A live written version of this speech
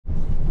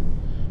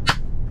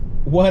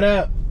What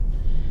up?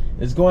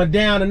 It's going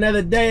down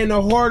another day in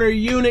the hoarder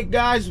unit,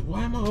 guys.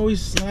 Why am I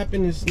always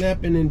slapping and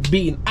snapping and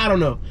beating? I don't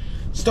know.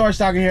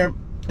 Stalker here.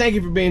 Thank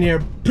you for being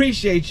here.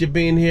 Appreciate you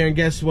being here. And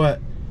guess what?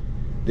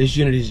 This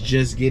unit is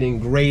just getting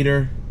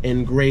greater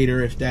and greater,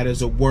 if that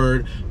is a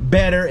word.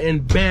 Better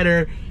and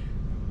better.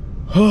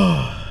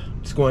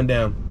 It's going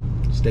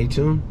down. Stay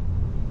tuned.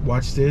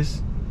 Watch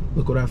this.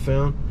 Look what I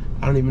found.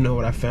 I don't even know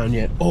what I found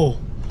yet. Oh,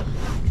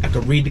 I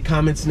can read the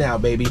comments now,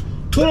 baby.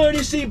 Put on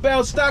your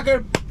seatbelt,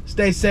 Stalker.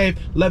 Stay safe.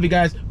 Love you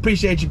guys.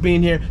 Appreciate you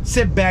being here.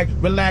 Sit back,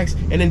 relax,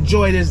 and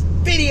enjoy this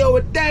video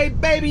a day,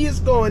 baby. It's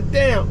going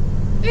down.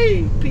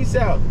 Hey, peace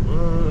out.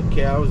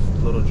 Okay, I was a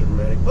little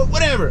dramatic, but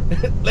whatever.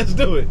 Let's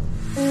do it.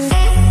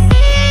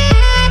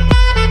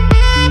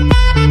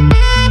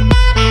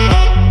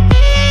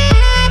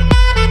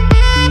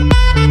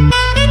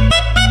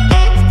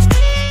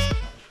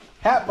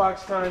 Hat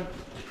box time.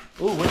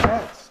 Ooh, what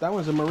hats? That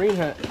one's a Marine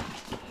hat.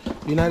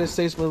 United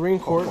States Marine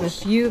Corps. The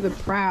few, the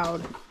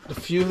proud. The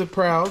few, the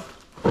proud.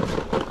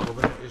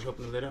 Just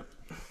open the lid up.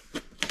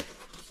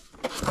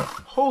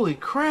 Holy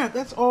crap,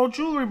 that's all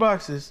jewelry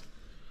boxes.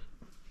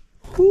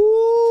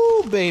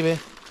 Woo, baby.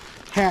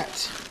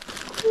 Hat.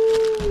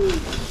 Woo.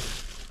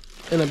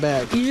 In a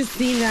bag. You just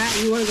seen that?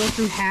 You want to go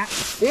through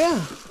hats? Yeah,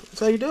 that's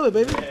how you do it,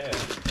 baby. Yeah.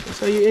 That's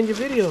how you end your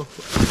video.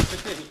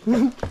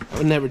 I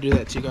would never do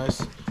that to you guys.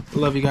 I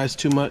love you guys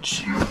too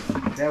much.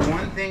 That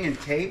one thing in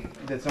tape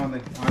that's on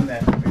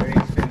that very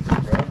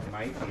expensive rug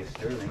might be a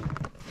sterling.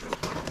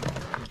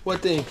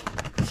 What thing?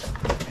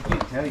 I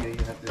can't tell you.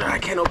 You have to. I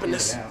can't open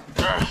this.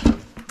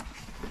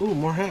 Ooh,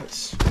 more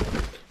hats.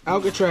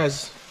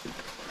 Alcatraz,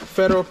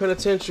 Federal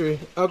Penitentiary,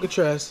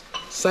 Alcatraz,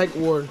 Psych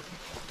Ward.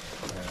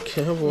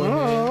 Cowboy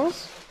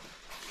hats.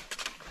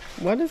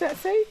 What does that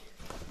say?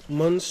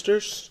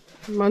 Munsters.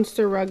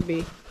 Munster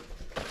Rugby.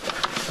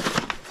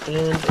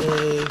 And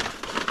a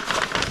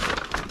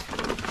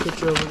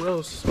picture of a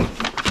rose.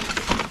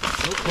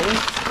 Okay,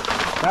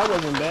 that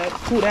wasn't bad.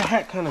 Ooh, that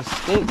hat kind of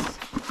stinks.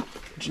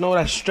 But you know what?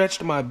 I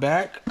stretched my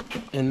back,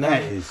 and now,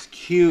 that is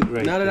cute,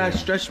 right now that there. I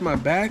stretched my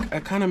back, I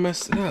kind of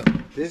messed it up.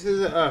 This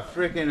is a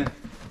freaking.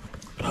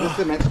 Is this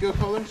the Mexico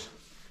colors?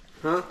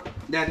 Huh?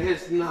 That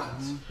is not.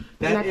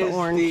 That Not the is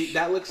orange.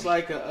 That looks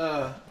like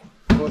a.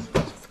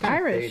 It's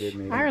Irish. Faded,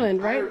 maybe.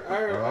 Ireland, right?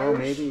 Oh,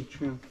 maybe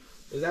true.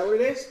 Is that what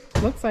it is?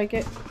 Looks like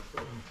it.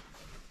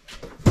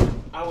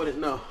 I wouldn't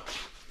know.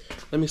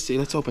 Let me see.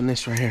 Let's open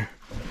this right here.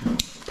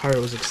 Pirate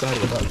was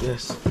excited about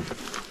this.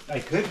 I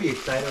could be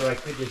excited, or I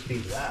could just be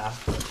blah.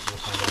 We'll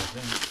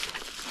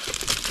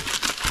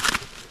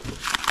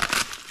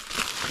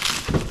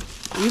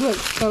You look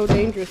so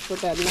dangerous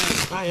with that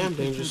knife. I am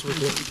dangerous with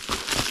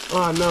it.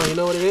 Oh no, you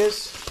know what it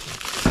is?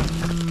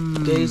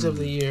 Days of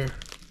the year.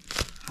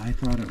 I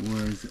thought it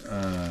was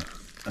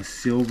a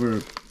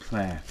silver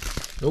plaque.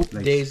 Nope.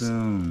 Like Days.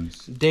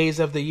 spoons. Days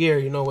of the year.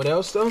 You know what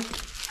else though?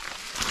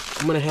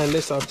 I'm gonna hand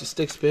this off to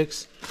Sticks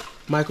Picks.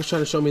 Michael's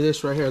trying to show me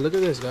this right here. Look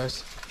at this,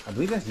 guys. I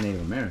believe that's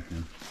Native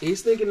American.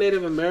 He's thinking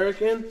Native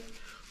American.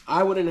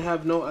 I wouldn't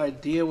have no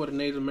idea what a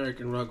Native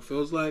American rug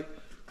feels like,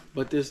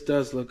 but this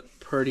does look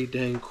pretty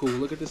dang cool.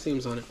 Look at the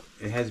seams on it.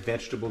 It has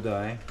vegetable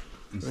dye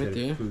instead Right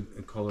there.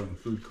 of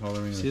food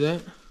coloring. See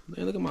that?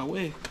 Man, look at my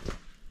wig.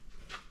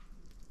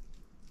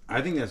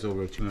 I think that's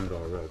over a $200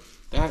 rug.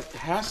 That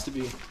has to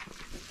be.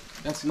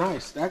 That's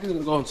nice. That is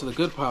gonna go into the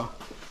good pile.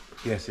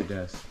 Yes, it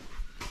does.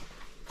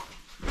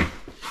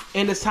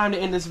 And it's time to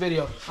end this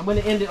video. I'm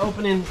gonna end it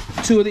opening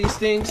 2 of these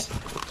things.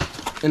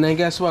 And then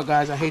guess what,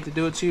 guys? I hate to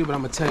do it to you, but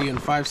I'm gonna tell you in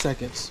 5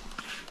 seconds.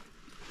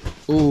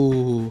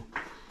 Ooh.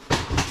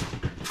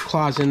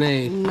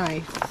 Cloisonne.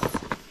 Nice.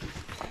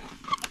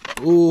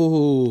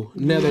 Ooh.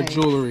 Nether Nice.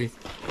 jewelry.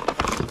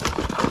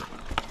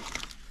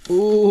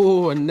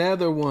 Ooh,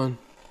 another one.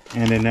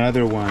 And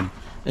another one.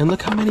 And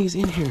look how many's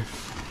in here.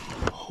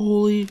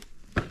 Holy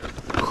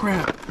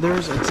crap.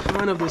 There's a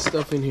ton of this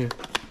stuff in here.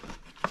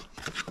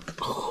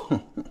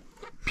 Oh,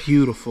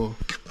 beautiful.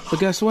 But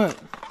guess what?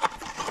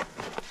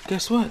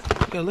 Guess what?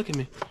 You gotta look at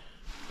me.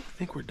 I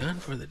think we're done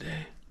for the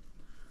day.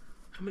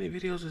 How many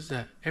videos is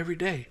that? Every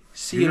day.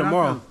 See you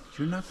tomorrow.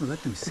 You're not gonna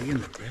let them see in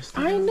the rest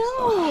of I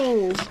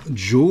know.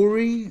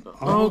 jewelry?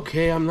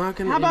 Okay, I'm not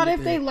gonna. How about end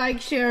if the they thing.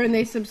 like, share, and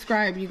they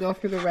subscribe? You go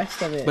through the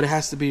rest of it. But it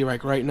has to be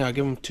like right now.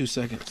 Give them 2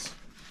 seconds.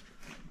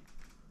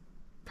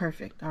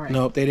 Perfect. All right.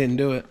 Nope, they didn't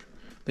do it.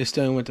 They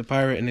still went to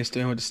Pirate and they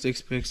still went to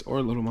Sticks Picks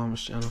or Little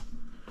Mama's channel.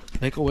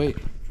 They can wait.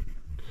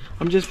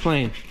 I'm just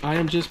playing. I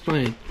am just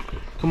playing.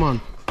 Come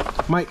on.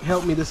 Mike,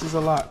 help me. This is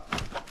a lot.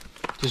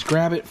 Just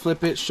grab it,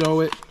 flip it, show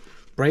it.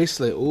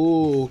 Bracelet.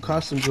 Ooh,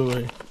 custom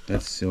jewelry.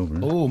 That's silver.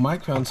 Ooh,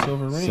 Mike found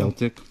silver ring.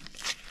 Celtic.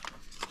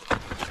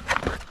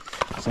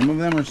 Some of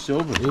them are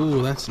silver.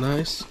 Ooh, that's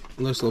nice.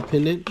 Nice little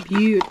pendant.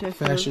 Beautiful.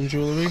 Fashion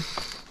jewelry.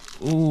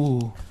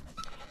 Ooh.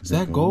 Is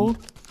that gold?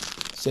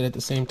 Say it at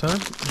the same time.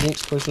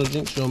 Jinx, personal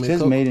Jinx, show me It a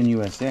says Coke. made in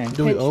USA.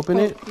 Do we open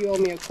it? You owe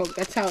me a Coke.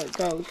 That's how it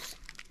goes.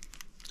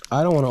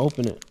 I don't want to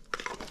open it.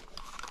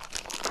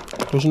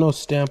 There's no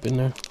stamp in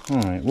there.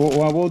 All right.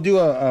 Well, we'll do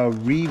a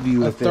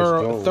review A if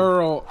there's gold.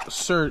 thorough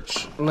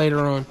search later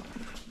on.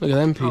 Look at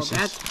them Oh, pieces.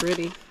 that's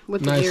pretty.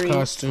 With the Nice earrings.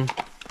 costume.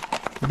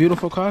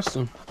 Beautiful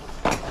costume.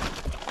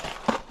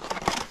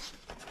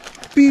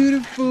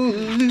 Beautiful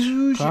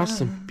illusion.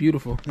 Costume.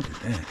 Beautiful. Look at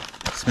that.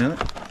 Smell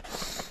it?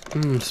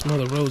 Smell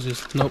the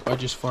roses. Nope, I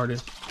just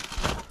farted.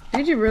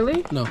 Did you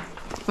really? No.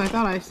 I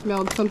thought I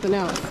smelled something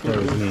else. That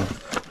was me.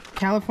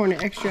 California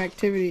Extra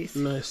Activities.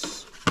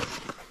 Nice.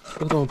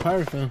 Look at the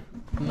pirate fan.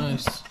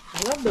 Nice. I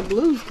love the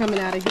blues coming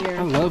out of I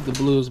here. love the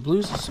blues.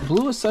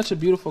 Blue is such a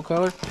beautiful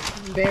color.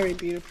 Very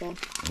beautiful.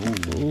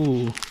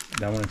 Ooh.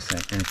 That one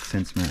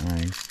accents my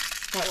eyes.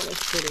 That one is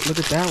pretty. Look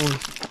at that one.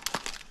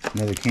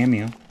 Another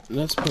cameo.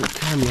 Let's put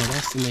cameo.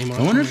 That's the name.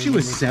 I wonder if she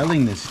was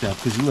selling this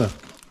stuff, because look.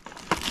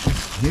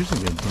 Here's a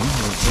good thing.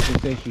 What did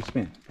they say she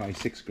spent? Probably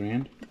 $6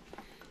 grand.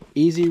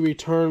 Easy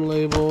return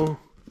label.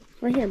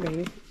 Right here,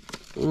 baby.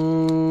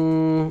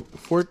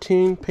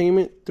 14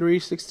 payment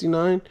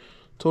 $369.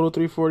 Total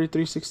 $340,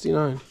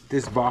 $369.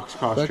 This box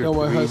cost Black her and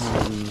white $300.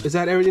 hustle. Is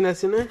that everything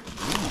that's in there?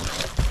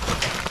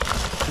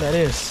 That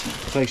is.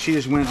 It's like she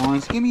just went on.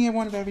 Give me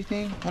one of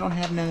everything. I don't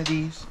have none of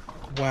these.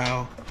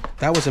 Wow.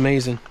 That was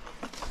amazing.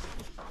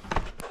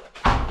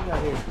 What we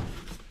got here?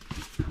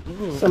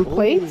 Ooh, Some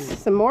plates.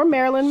 Some more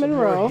Marilyn some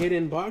Monroe. more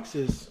hidden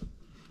boxes.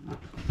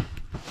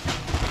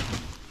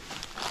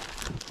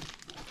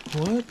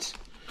 What?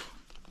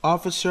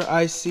 Officer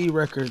IC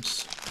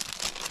Records.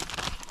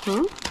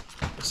 Hmm?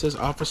 It says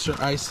Officer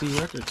IC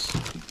Records.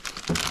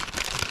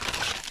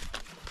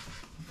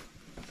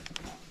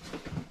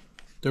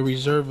 The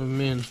Reserve of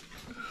Men.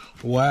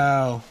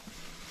 Wow.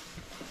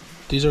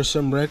 These are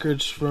some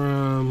records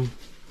from...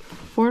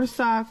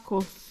 Forza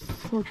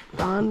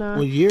Cosotana.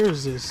 What year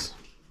is this?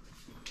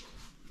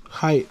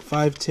 Height,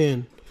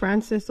 5'10".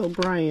 Francis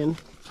O'Brien.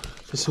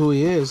 That's who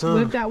he is, huh?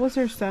 Look, that was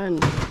her son.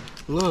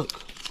 Look.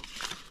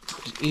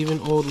 There's even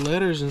old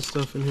letters and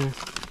stuff in here.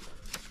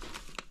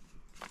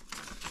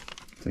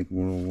 It's like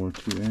World War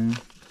II era.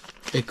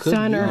 It could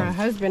Son be. or her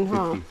husband,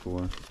 huh? 54.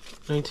 Dad,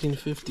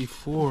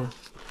 1954.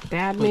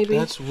 But maybe?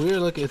 that's weird.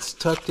 Look, it's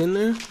tucked in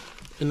there.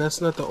 And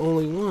that's not the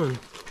only one.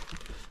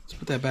 Let's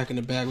put that back in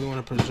the bag. We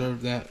want to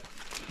preserve that.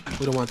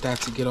 We don't want that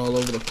to get all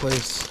over the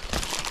place.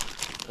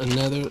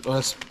 Another,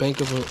 that's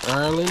Bank of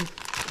Ireland.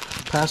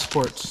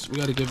 Passports. We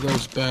got to give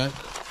those back.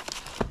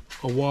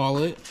 A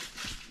wallet.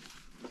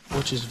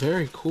 Which is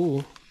very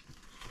cool.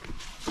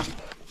 What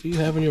do you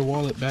have in your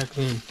wallet back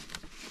then?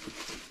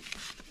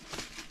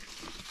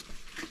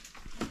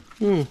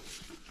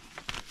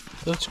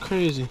 That's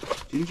crazy.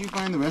 Didn't you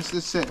find the rest of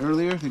this set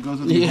earlier that goes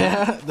with the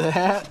Yeah, the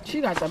hat.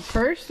 She got the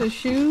purse, the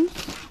shoes.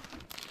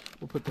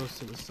 We'll put those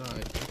to the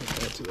side. Put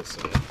that to the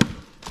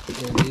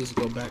side. And these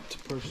go back to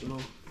personal.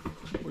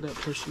 Where'd that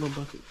personal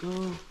bucket go?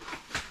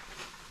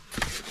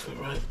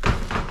 Alright.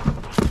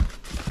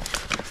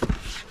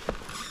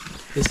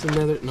 This is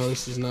another. No,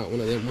 this is not one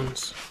of them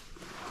ones.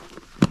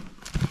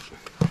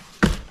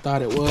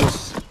 Thought it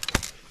was.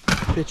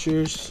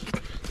 Pictures.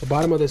 The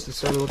bottom of this is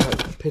starting to look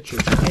like pictures.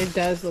 It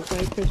does look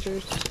like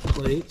pictures.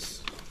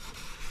 Plates.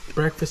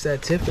 Breakfast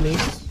at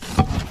Tiffany's.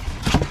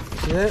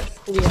 See that?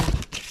 Yeah.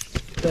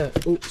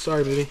 That. Oops,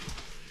 sorry, baby.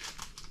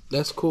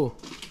 That's cool.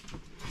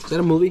 Is that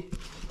a movie?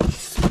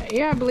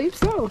 Yeah, I believe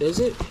so. Is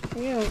it?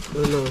 Yeah. I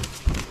don't know.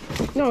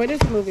 No, it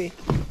is a movie.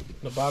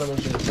 The bottom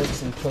is just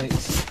books and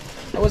plates.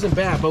 That wasn't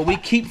bad, but we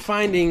keep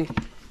finding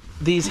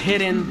these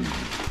hidden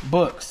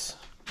books.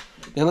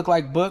 They look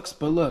like books,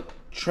 but look,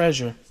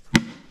 treasure.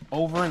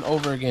 Over and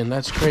over again.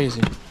 That's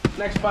crazy.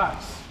 Next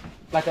box.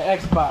 Like an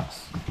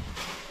Xbox.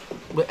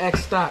 With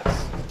X stocks.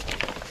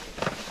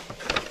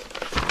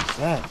 What's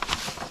that?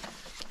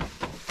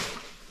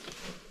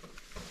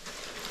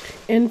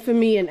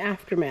 Infamy and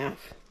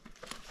Aftermath.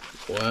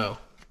 Wow.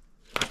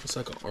 It's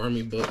like an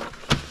army book.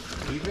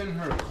 Even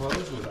her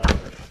clothes was out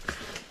there.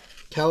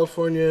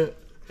 California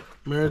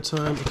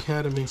Maritime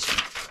Academy.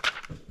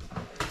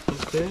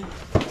 Okay.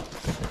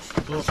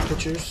 Well,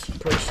 pictures,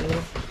 personal.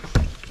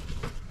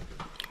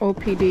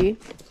 OPD.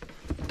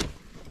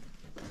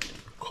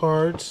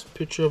 Cards,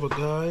 picture of a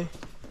guy.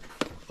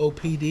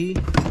 OPD.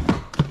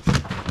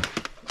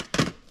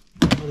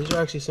 Oh, these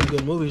are actually some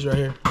good movies right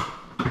here.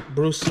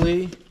 Bruce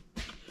Lee.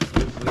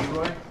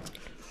 Leroy?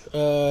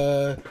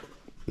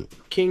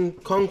 King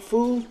Kung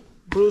Fu.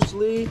 Bruce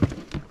Lee.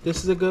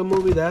 This is a good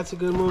movie. That's a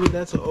good movie.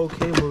 That's an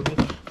okay movie.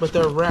 But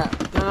they're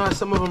wrapped.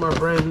 Some of them are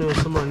brand new.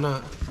 Some are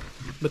not.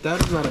 But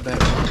that is not a bad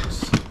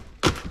box.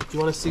 You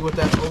want to see what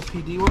that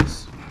OPD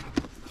was?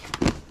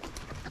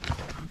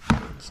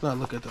 Let's not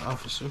look at the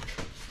officer.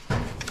 I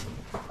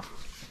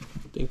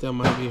think that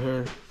might be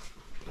her.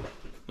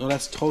 No,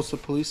 that's Tulsa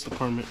Police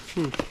Department.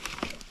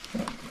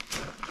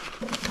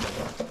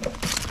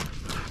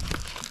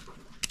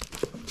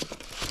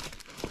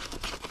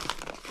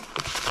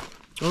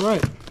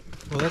 Alright.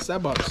 Well, that's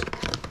that box.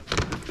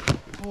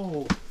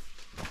 Oh.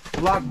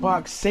 Lock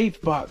box,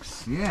 safe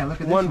box. Yeah, look at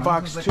this One one.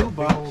 box, This is two like a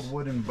box. big old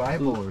wooden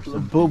Bible or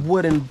something.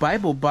 Wooden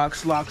Bible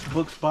box, locks,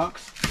 books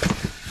box.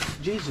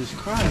 Jesus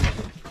Christ.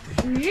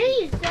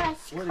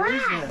 Jesus What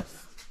is Christ. that?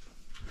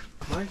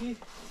 Mikey?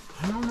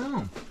 I don't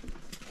know.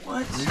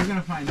 What? You're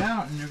gonna find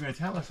out, and you're gonna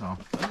tell us all.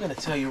 I'm gonna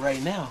tell you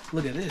right now.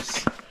 Look at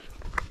this.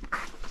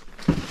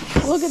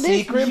 Look at this,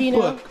 Secret Gina.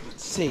 book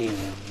saved,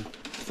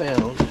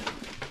 found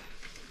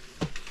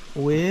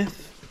with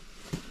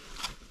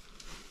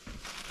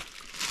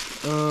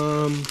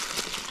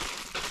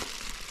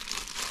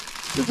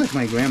Looks like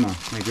my grandma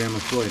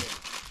Floyd.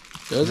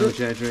 Does No it?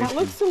 exaggeration. That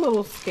looks a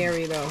little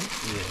scary though.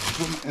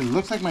 It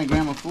looks like my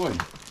grandma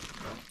Floyd.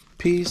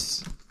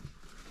 Peace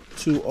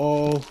to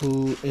all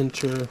who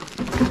enter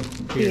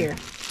Here.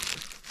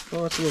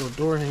 Oh, it's a little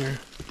door hanger.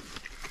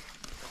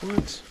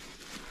 What?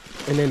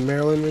 And then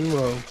Marilyn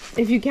Monroe.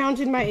 If you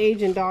counted my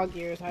age in dog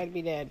years, I'd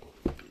be dead.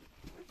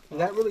 Does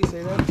that really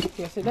say that?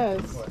 Yes, it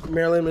does.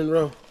 Marilyn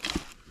Monroe.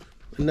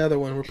 Another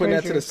one. We're putting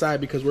that to the Treasures.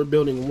 side because we're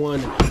building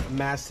one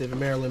massive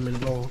Marilyn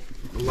Monroe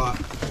lot.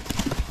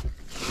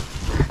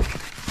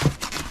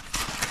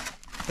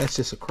 That's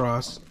just a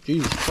cross.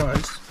 Jesus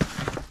Christ.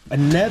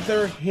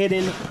 Another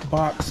hidden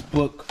box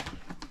book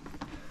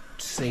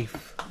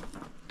safe.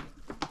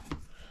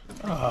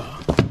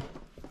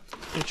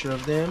 Picture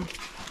of them.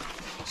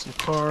 Some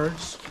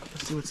cards.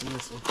 Let's see what's in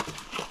this one.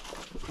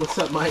 What's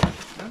up, Mike?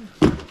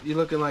 You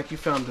looking like you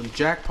found them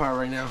jackpot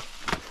right now.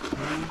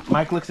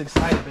 Mike looks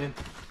excited, man.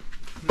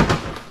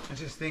 I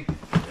just think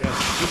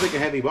seems like a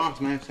heavy box.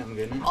 Might have something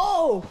good in it.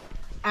 Oh,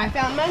 I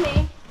found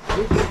money.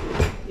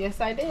 Yes,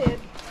 I did.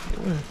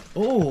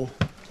 Oh,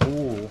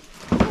 Ooh,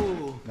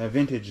 oh. that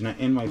vintage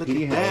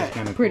NYPD at hat that. is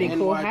kind of Pretty cool.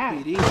 cool hat.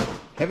 NYPD.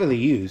 Heavily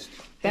used.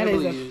 That is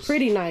Heavily a used.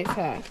 pretty nice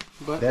hat.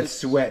 But That it's-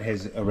 sweat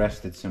has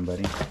arrested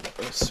somebody.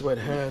 sweat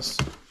has.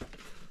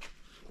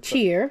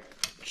 Cheer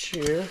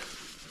Cheer.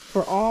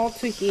 for all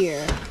to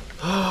hear.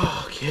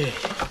 Okay.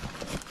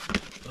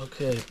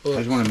 Okay. I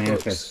just want to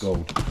manifest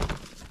gold.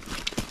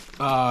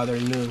 Ah, they're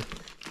new.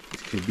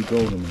 It could be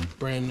gold in there.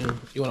 Brand new.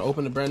 You want to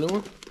open the brand new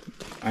one?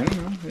 I don't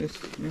know. You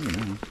never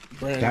know.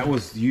 Brand That new.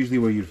 was usually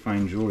where you'd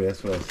find jewelry.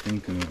 That's what I was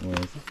thinking it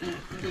was.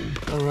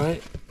 All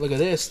right. Look at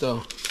this,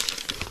 though.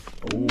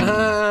 Ooh.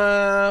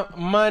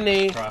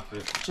 Money.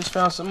 Profit. Just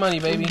found some money,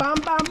 baby. Bum,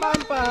 bum,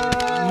 bum,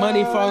 bum.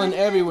 Money falling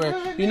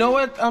everywhere. You know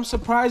what? I'm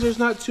surprised there's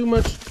not too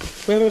much.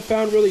 We haven't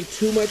found really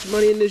too much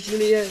money in this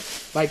unit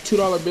yet. Like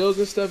 $2 bills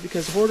and stuff,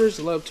 because hoarders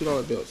love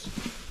 $2 bills.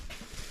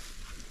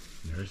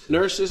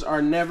 Nurses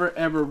are never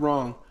ever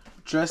wrong.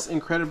 Dressed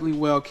incredibly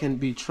well, can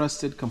be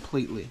trusted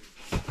completely.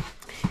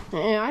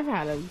 And I've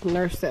had a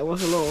nurse that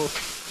was a little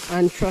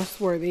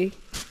untrustworthy,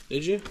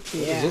 Did you? What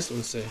Yeah. does this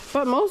one say?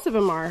 but most of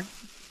them are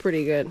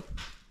pretty good.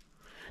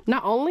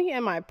 Not only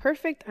am I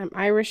perfect, I'm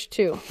Irish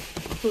too.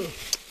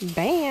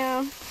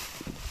 Bam.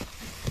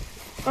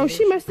 Oh,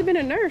 she must have been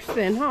a nurse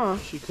then, huh?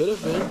 She could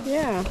have been.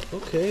 Yeah.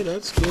 Okay,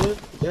 that's good.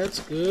 That's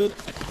good.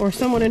 Or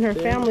someone in her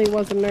family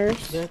was a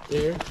nurse. That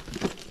there.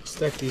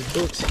 Stack these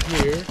books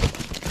here.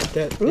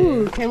 That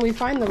Ooh, there. can we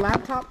find the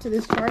laptop to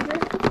this charger?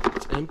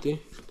 It's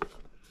empty.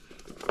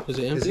 Is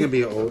it It's empty? gonna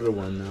be an older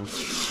one now.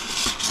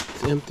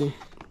 It's empty.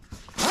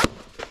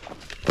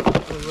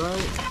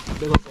 Alright.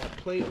 There goes that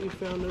plate we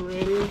found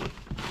already.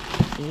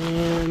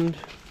 And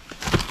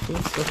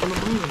there's stuff on the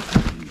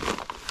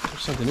bottom.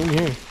 There's something in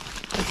here.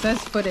 It says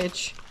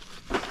footage.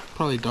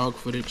 Probably dog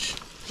footage.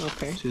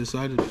 Okay. See the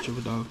side of the picture of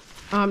a dog.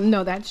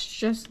 No, that's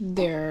just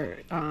their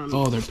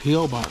Oh, their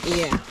P.O. box.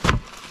 yeah.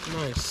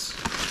 Nice.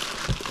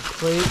 A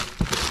plate.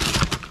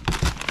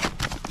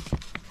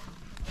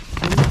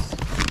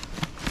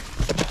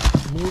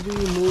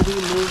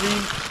 Movie.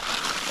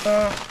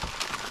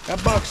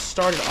 That box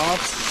started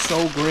off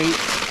so great,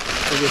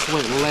 it just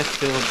went left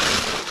field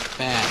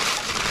bad.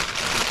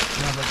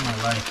 Sounds like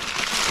my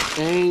life.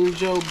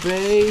 Angel,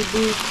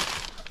 baby.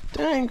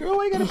 Dang, girl,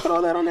 why you gotta put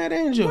all that on that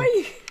angel?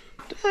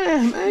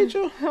 Damn,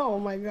 Angel. Oh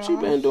my god. What you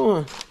been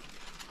doing?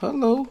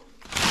 Hello.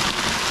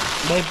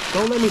 Babe,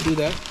 don't let me do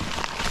that.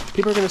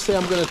 People are gonna say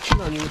I'm gonna cheat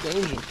on you with the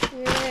angel.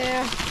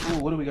 Yeah. Ooh,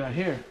 what do we got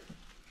here?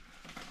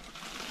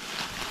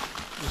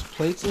 Just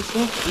plates and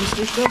stuff?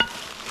 Easter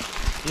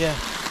stuff? Yeah.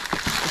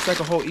 It's like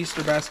a whole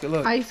Easter basket.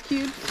 Look. Ice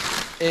cubes.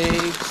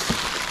 Eggs.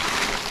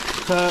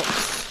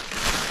 Cups.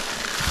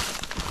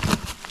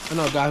 I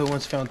know a guy who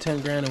once found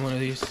 10 grand in one of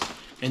these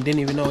and didn't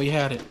even know he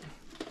had it.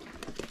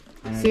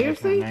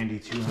 Seriously?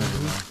 9,200.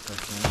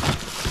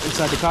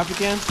 Inside the coffee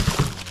cans?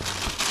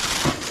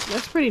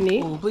 That's pretty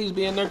neat. Ooh, please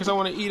be in there because I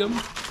want to eat them.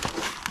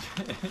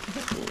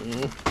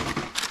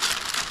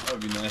 That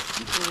would be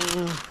nasty.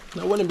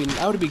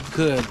 That would be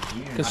good.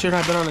 Considering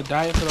I've been on a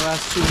diet for the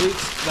last 2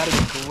 weeks, that'd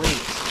be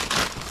great.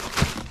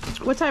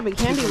 What type of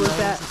candy was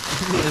that?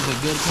 Is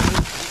it good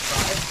kind?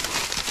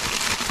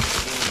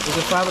 Is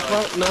it 5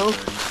 o'clock? No.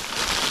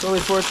 It's only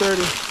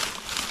 4:30.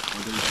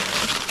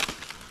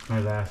 My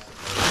last.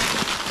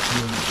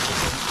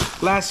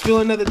 Last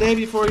feeling of the day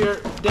before your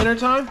dinner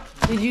time?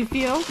 Did you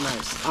feel?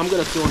 Nice. I'm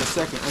gonna feel in a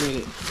second. I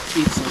need to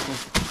eat something.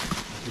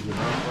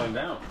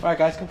 Alright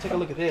guys, come take a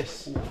look at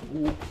this.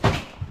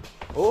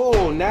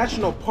 Oh,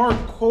 National Park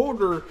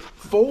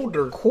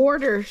folder.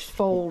 Quarters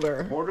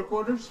folder.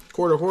 Quarters?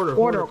 Quarter.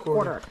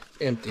 Quarter.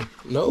 Empty.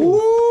 No.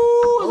 Ooh.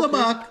 it's a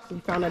buck. You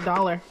found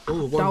 $1.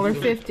 Ooh,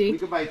 $1.50. We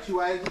could buy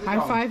 2 items. At the High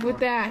dollar five store. with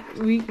that.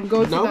 We can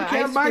go to No, the we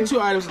can't ice buy cream.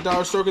 2 items at the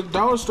dollar store because the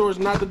dollar store is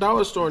not the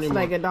dollar store It's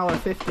anymore. like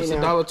 $1.50 It's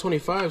now. a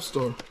 $1.25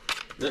 store.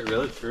 Is that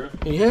really true?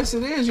 Yes,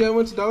 it is. You haven't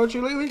went to Dollar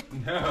Tree lately?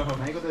 No.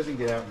 Mango doesn't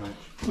get out much.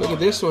 Look at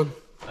this one.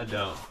 I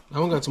don't. That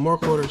one got some more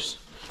quarters.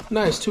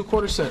 Nice, 2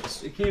 quarter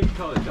sets. It can't even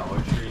call it Dollar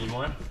Tree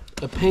anymore.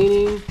 A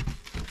painting.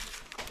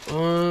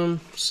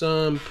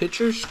 Some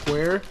pictures.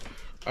 Square.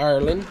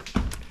 Ireland.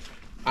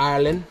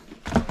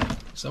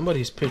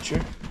 Somebody's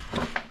picture.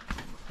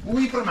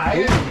 We from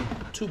Ireland.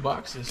 2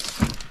 boxes.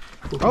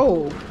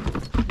 Oh,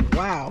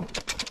 wow.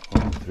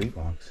 Oh, 3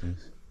 boxes.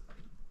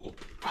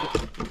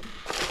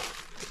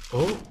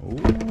 Oh, Ooh,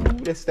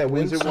 that's that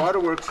Windsor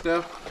Waterworks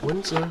stuff.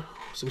 Windsor.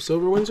 Some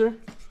silver Windsor.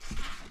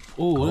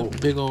 Ooh, that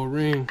big old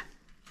ring.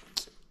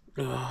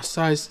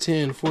 Size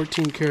 10,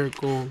 14 karat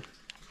gold.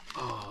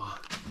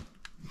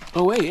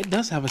 Oh wait, it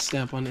does have a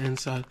stamp on the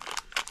inside.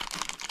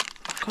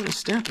 What kind of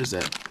stamp is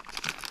that?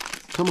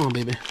 Come on,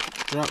 baby.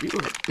 Drop you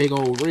a big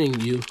old ring,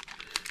 you.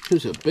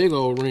 Here's a big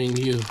old ring,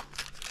 you.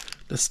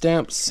 The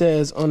stamp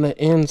says on the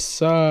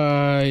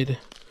inside, it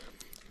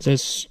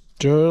says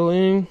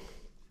sterling.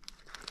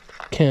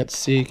 Can't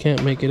see,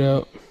 can't make it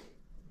out.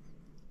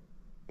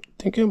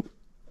 Think it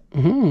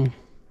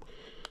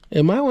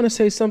might want to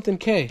say something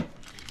K.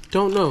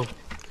 Don't know.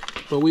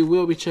 But we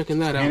will be checking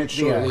that out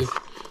shortly.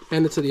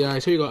 Hand it to the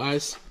eyes. Here you go,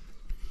 eyes.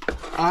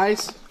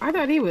 Eyes. I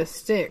thought he was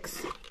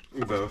sticks.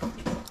 We both.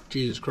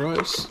 Jesus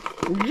Christ.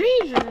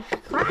 Jesus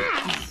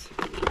Christ.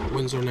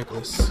 Windsor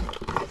necklace.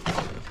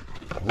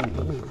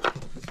 Ooh.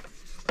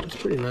 That's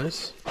pretty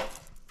nice.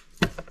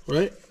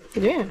 Right?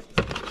 Yeah.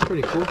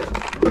 Pretty cool.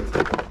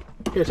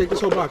 Here, take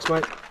this whole box,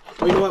 Mike.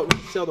 Oh, you know what? We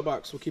can sell the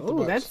box. We'll keep the Oh,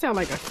 box. that sounds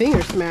like a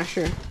finger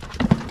smasher.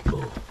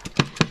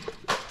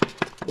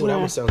 Oh, that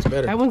one sounds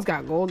better. That one's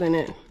got gold in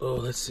it. Oh,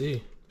 let's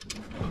see.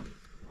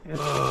 It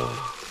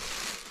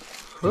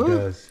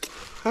does.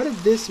 How did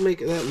this make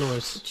that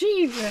noise?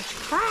 Jesus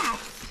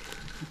Christ.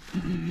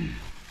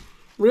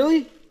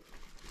 Really?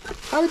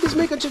 How did this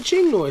make a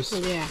cha-ching noise?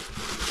 Yeah.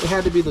 It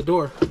had to be the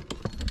door.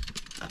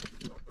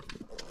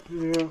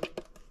 Yeah.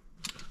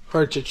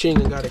 Heard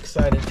cha-ching and got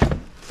excited.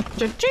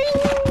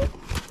 Cha-ching.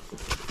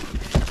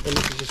 And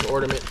this is just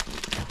ornament.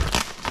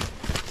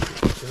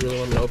 You really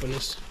want me to open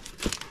this?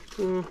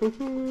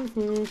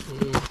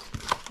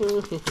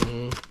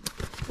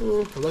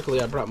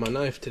 Luckily, I brought my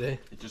knife today.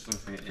 It just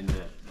looks like an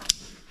indent.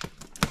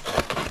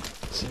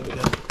 Let's see what we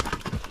got.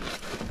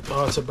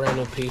 Oh, it's a brand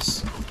new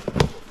piece.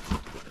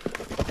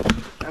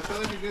 That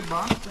felt like a good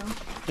box, though.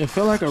 It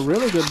felt like a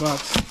really good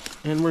box.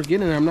 And we're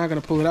getting it. I'm not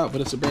going to pull it out, but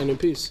it's a brand new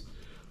piece.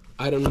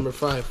 Item number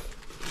 5.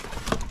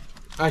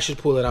 I should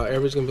pull it out.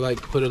 Everybody's going to be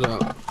like, put it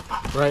out.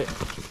 Right?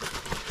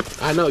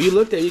 I know. You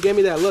looked at it. You gave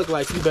me that look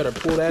like you better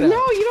pull that out.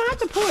 No, you don't have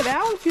to pull it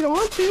out if you don't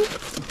want to.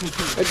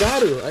 I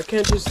got to. I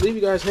can't just leave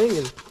you guys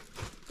hanging.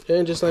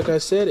 And just like I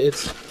said,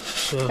 it's...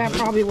 That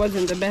probably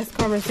wasn't the best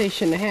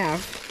conversation to have.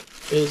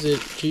 Is it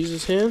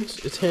Jesus' hands?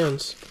 It's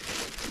hands.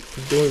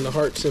 He's doing the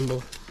heart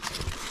symbol.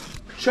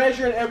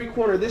 Treasure in every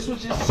corner. This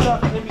was just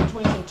stuck in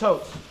between some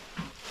totes.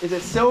 Is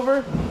it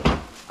silver?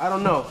 I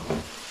don't know.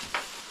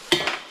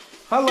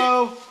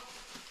 Hello,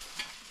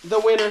 the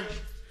winner.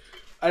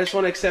 I just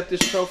want to accept this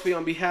trophy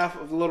on behalf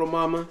of Little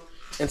Mama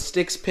and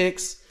Sticks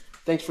Picks.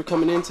 Thanks for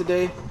coming in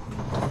today.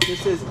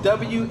 This is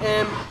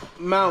WM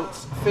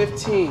Mounts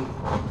 15.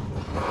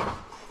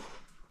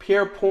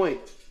 Pure Point.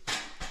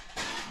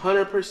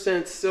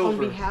 100%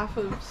 silver. On behalf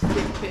of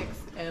Stick Picks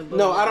and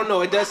No, I don't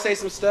know. It does say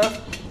some stuff.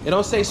 It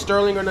don't say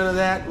sterling or none of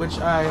that, which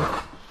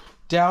I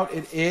doubt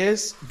it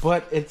is,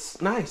 but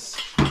it's nice.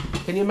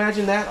 Can you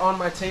imagine that on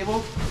my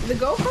table? The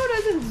GoPro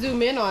doesn't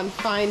zoom in on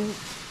fine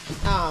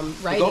The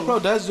writing.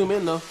 GoPro does zoom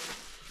in though.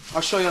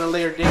 I'll show you on a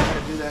later date how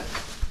to do that.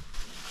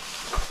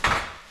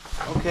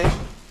 Okay.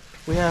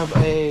 We have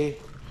a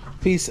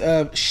piece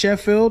of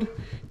Sheffield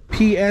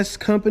PS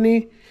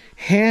Company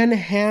hand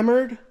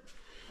hammered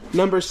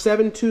number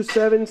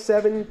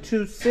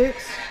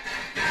 727726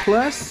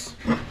 plus.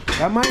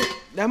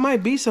 That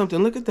might be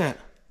something. Look at that.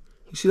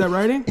 You see that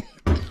writing?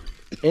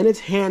 And it's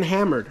hand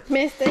hammered.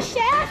 Mr.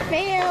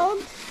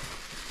 Sheffield.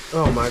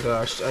 Oh my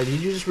gosh. Did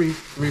you just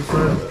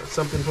refer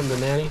something from the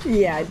nanny?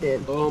 Yeah, I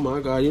did. Oh my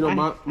god. You know,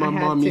 my I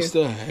had mom to. used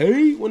to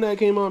hate when that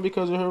came on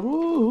because of her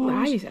rules.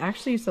 I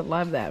actually used to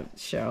love that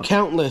show.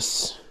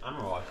 Countless. I'm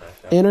gonna watch that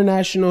show.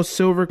 International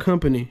Silver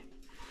Company.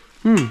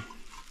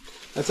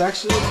 That's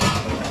actually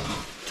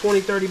 20,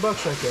 30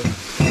 bucks right there.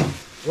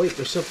 Wait,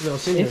 there's something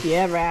else in If here. you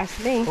ever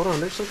ask me. Hold on,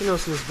 there's something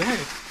else in this bag.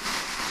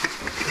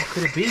 What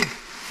could it be?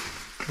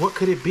 What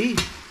could it be?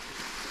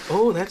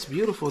 Oh, that's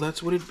beautiful.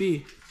 That's what it'd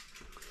be.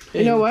 Hey,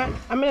 You know what?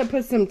 I'm going to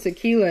put some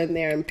tequila in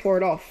there and pour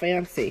it all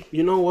fancy.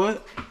 You know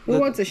what? Who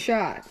wants a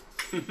shot?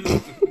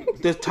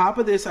 The top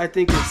of this, I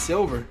think, is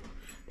silver.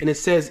 And it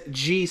says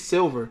G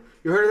Silver.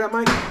 You heard of that,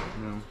 Mike?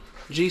 No.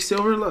 G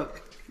Silver,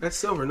 look. That's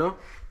silver, no?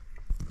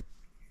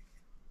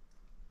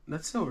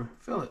 That's silver.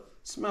 Feel it.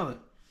 Smell it.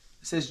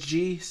 It says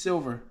G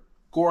Silver.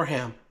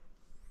 Gorham.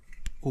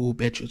 Ooh,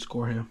 bet you it's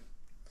Gorham.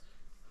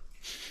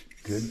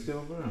 Good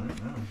silver? I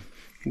don't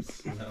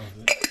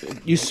know.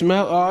 You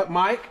smell,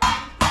 Mike?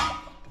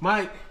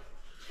 Mike,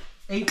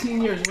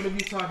 18 years, what have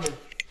you taught him?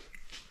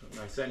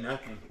 I said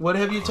nothing. What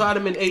have you taught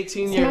him in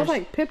 18 years? Smells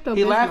like Pepto-Bismol.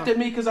 He laughed at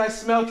me because I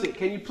smelt it.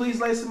 Can you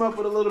please lace him up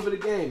with a little bit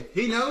of game?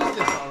 He knows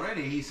this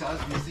already. He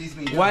sees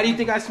me. Why do you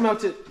think I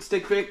smelt it,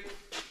 Stick Pick?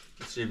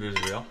 Let's see if it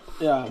was real.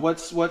 Yeah, what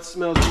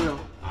smells real?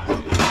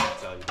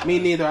 Me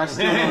neither, I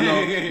still don't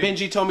know.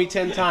 Benji told me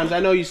 10 times. I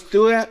know you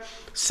do that.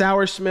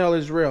 Sour smell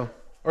is real.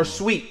 Or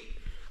sweet.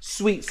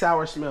 Sweet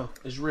sour smell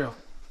is real.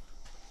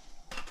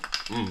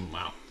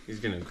 Wow. He's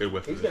getting a good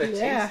whiff He's of gonna it.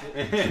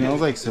 taste it. Smells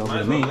like silver Might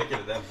to as well me. lick it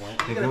at that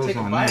point. You're gonna take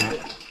a bite of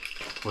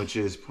it. Which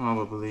is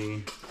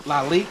probably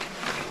La leak.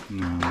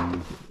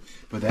 no,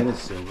 but that is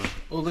silver.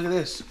 Oh, look at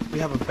this. We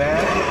have a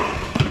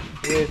bag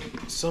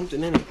with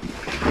something in it.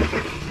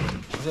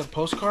 Is that a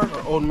postcard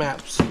or old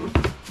maps?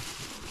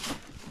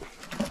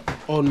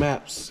 Old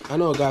maps. I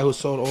know a guy who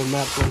sold old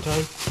maps one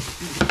time.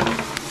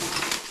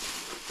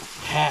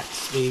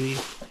 Hats, baby.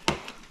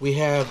 We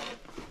have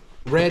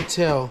Red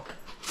Tail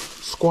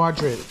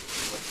Squadron.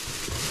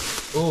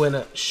 Ooh, and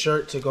a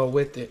shirt to go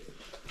with it.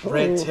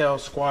 Red Tail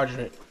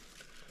Squadron.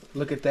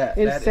 Look at that.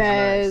 It That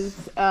is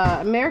says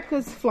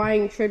America's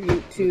flying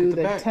tribute to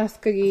the back.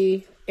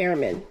 Tuskegee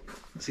Airmen.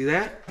 nice. See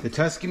that? The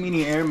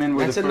Tuskegee Airmen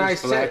were That's the a first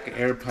nice black set.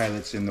 air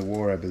pilots in the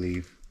war, I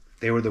believe.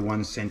 They were the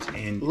ones sent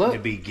in Look, the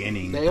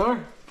beginning. They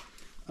are.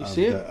 You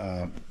see it?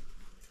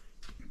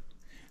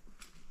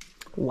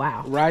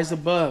 Wow. Rise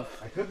above.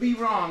 I could be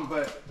wrong,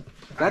 but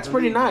That's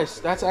pretty nice.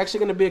 That's actually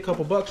going to be a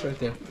couple bucks right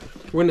there.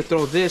 We're going to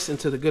throw this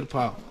into the good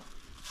pile.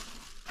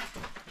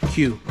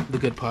 Cue the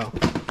good pile.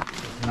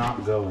 it's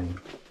not going.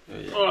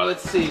 Oh,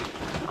 let's see.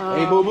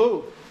 Hey, boo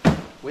boo.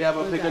 We have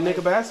a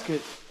picnic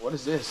basket. What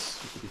is this?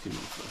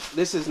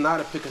 This is not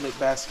a picnic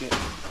basket.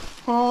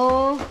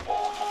 Oh.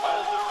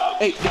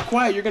 Hey, be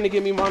quiet. You're going to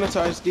get me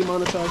monetized,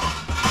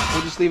 demonetized.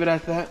 We'll just leave it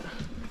at that.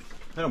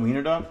 Is that a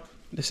wiener dog?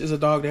 This is a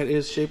dog that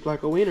is shaped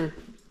like a wiener.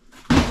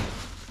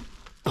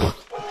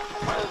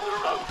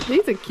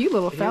 He's a cute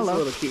little He's fellow. a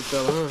little cute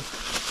fella, huh?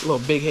 A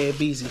little big head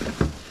beezy.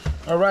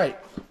 All right.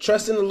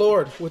 Trust in the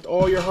Lord with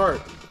all your heart.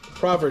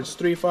 Proverbs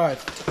 3:5.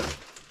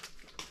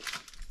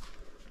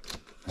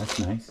 That's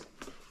nice.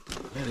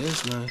 That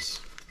is nice.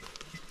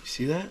 You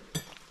see that?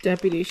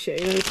 Deputy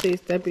Sheriff, United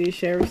States Deputy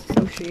Sheriff's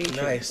Association.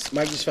 Nice.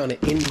 Mike just found an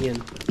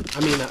Indian. I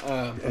mean,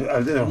 A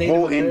Native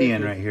whole American.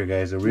 Indian right here,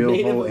 guys. A real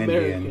Native whole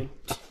American. Indian.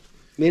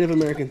 Native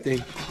American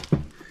thing.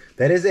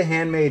 That is a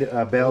handmade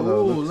bell, though.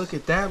 Oh, Looks- look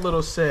at that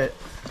little set.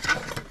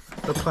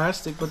 They're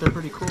plastic, but they're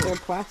pretty cool. They're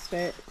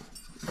plastic.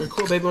 They're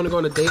cool. Baby, want to go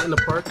on a date in the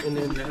park, and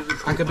then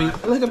I could be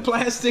look at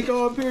plastic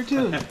all up here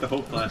too. The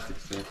whole plastic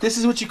set. This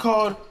is what you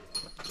called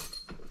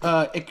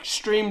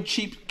extreme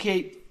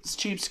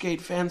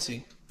cheapskate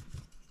fancy.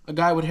 A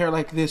guy with hair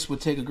like this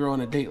would take a girl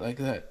on a date like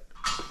that.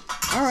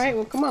 All right,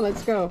 well, come on,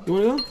 let's go. You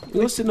wanna go? You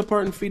wanna sit in the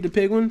park and feed the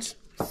penguins?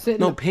 Sit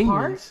in No, the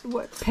penguins. park?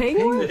 What,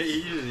 penguins?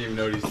 He doesn't even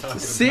know what he's talking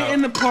Sit about.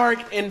 in the park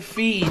and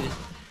feed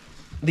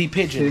the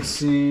pigeons.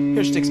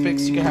 Here's Sticks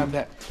Picks. You can have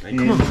that.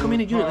 Come on, come in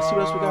the unit. Let's see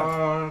what else we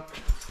got.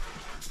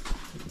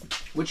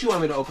 What you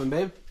want me to open,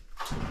 babe?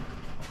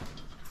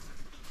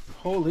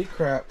 Holy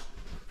crap.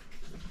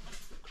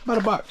 How about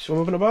a box? You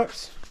want to open a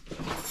box?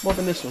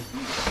 Open this one.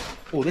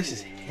 Oh, this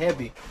is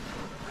heavy.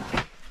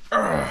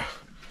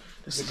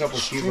 This There's is a couple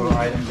cute extremely little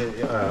items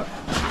that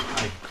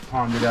I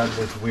pondered out of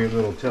this weird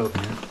little tote,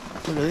 man.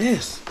 Look at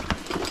this.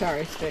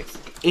 Sorry, Sticks.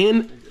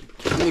 In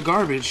the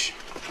garbage.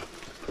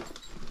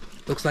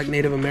 Looks like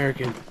Native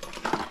American.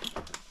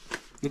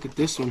 Look at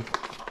this one.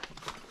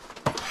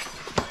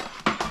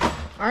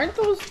 Aren't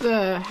those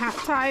the hat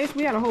ties?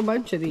 We had a whole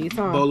bunch of these,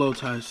 huh? Bolo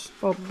ties.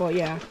 Oh,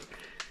 yeah.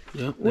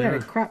 Yep, We had a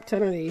they're, crap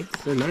ton of these.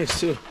 they're nice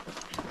too.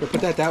 We'll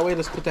put that that way.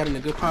 Let's put that in the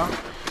good pile.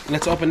 And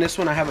let's open this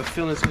one. I have a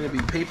feeling it's going to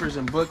be papers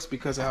and books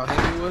because of how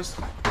heavy it was.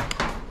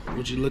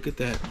 Would you look at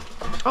that?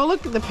 Oh,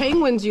 look at the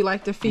penguins you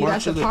like to feed March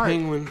at the of the park.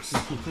 Penguins.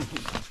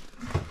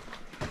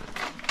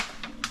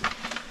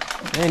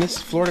 Man, this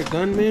is Florida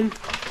Gunman.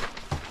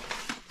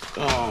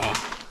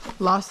 Oh,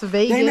 Las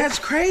Vegas. dang, that's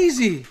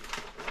crazy.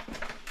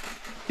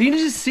 Did you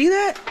just see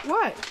that?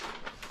 What?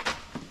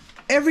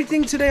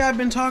 Everything today I've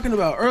been talking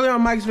about. Earlier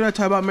on Mike's video, I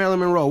talked about Marilyn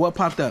Monroe. What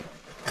popped up?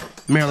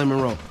 Marilyn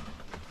Monroe.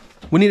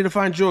 We needed to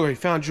find jewelry.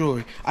 Found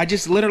jewelry. I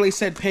just literally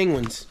said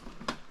penguins.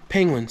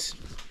 Penguins.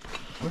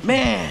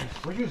 Man.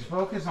 We're just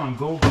focused on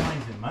gold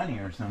coins and money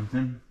or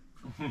something.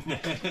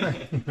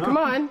 Come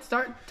on,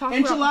 start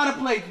talking about... Enchilada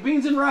plates,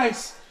 beans and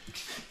rice.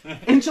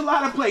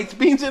 Enchilada plates,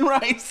 beans and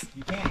rice.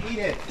 You can't eat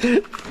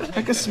it.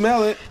 I can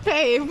smell it.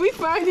 Hey, if we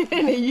find it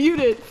in a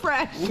unit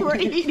fresh, we're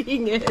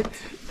eating it.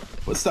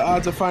 What's the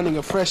odds of finding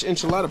a fresh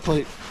enchilada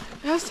plate?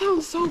 That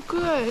sounds so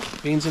good.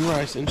 Beans and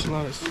rice,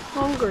 enchiladas.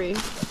 Hungry.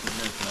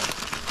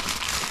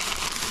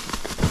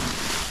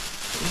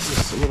 Is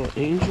this a little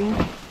angel?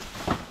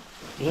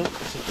 Yep,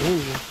 it's an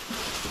angel.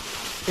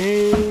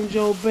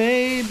 Angel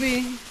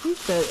baby, Who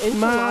said enchilada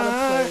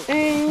my plate?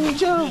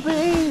 angel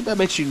baby. I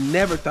bet you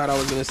never thought I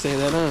was gonna say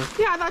that, huh?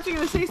 Yeah, I thought you were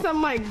gonna say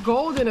something like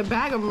gold in a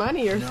bag of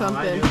money or No, I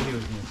something. knew what he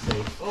was gonna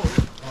face. Oh, I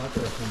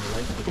thought I turned the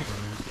light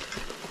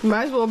switch on.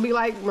 Might as well be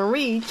like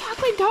Marie,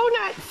 chocolate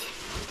donuts.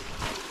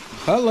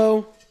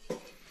 Hello.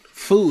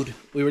 Food.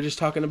 We were just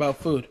talking about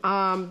food.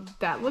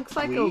 That looks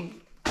like a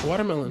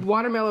Watermelon.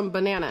 watermelon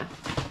banana.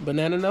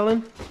 Banana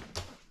melon.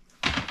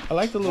 I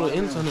like the little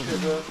ends on it.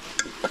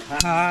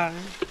 Hi.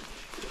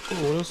 Oh,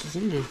 what else is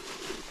in there?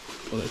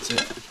 Oh, that's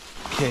it.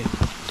 Okay.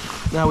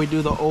 Now we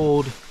do the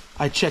old,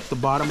 I check the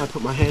bottom. I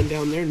put my hand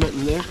down there,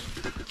 nothing there.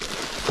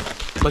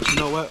 But you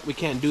know what? We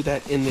can't do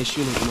that in this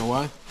unit. You know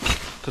why?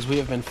 Because we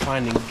have been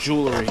finding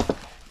jewelry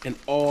in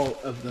all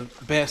of the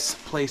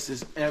best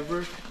places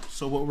ever.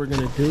 So what we're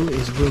going to do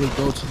is really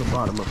go to the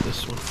bottom of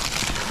this one.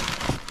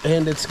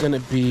 And it's going to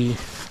be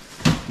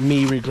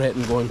me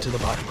regretting going to the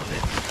bottom of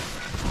it.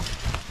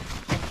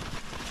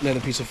 Another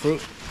piece of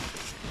fruit.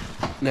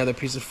 Another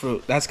piece of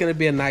fruit. That's going to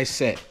be a nice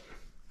set.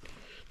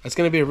 That's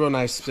going to be a real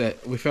nice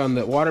set. We found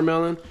the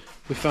watermelon.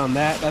 We found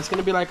that. That's going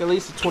to be like at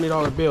least a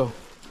 $20 bill.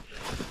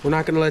 We're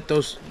not going to let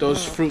those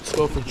fruits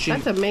go for cheap.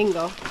 That's a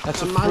mango.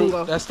 That's a mango.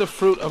 fruit. That's the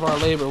fruit of our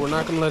labor. We're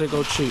not going to let it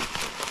go cheap.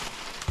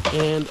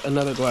 And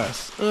another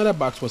glass. Oh, that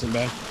box wasn't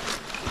bad.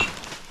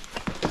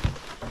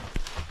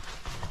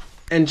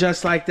 And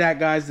just like that,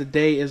 guys, the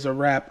day is a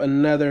wrap.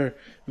 Another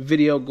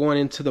video going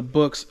into the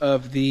books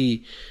of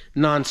the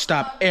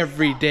non-stop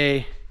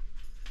everyday.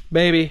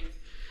 Baby.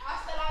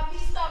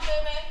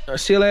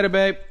 See you later,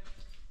 babe.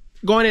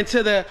 Going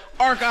into the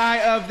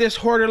archive of this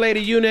hoarder lady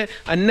unit.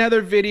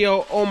 Another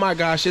video. Oh my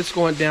gosh, it's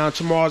going down.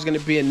 Tomorrow's going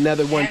to be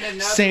another one.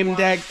 Same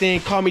dag thing.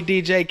 Call me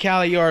DJ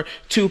Cali or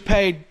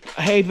Toupee.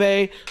 Hey,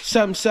 babe.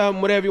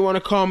 Something, whatever you want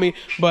to call me.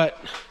 But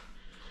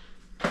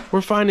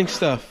we're finding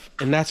stuff.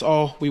 And that's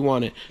all we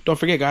wanted. Don't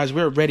forget, guys,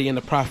 we're ready in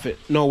the profit.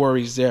 No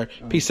worries there.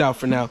 Peace out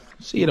for now.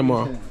 See you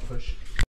tomorrow.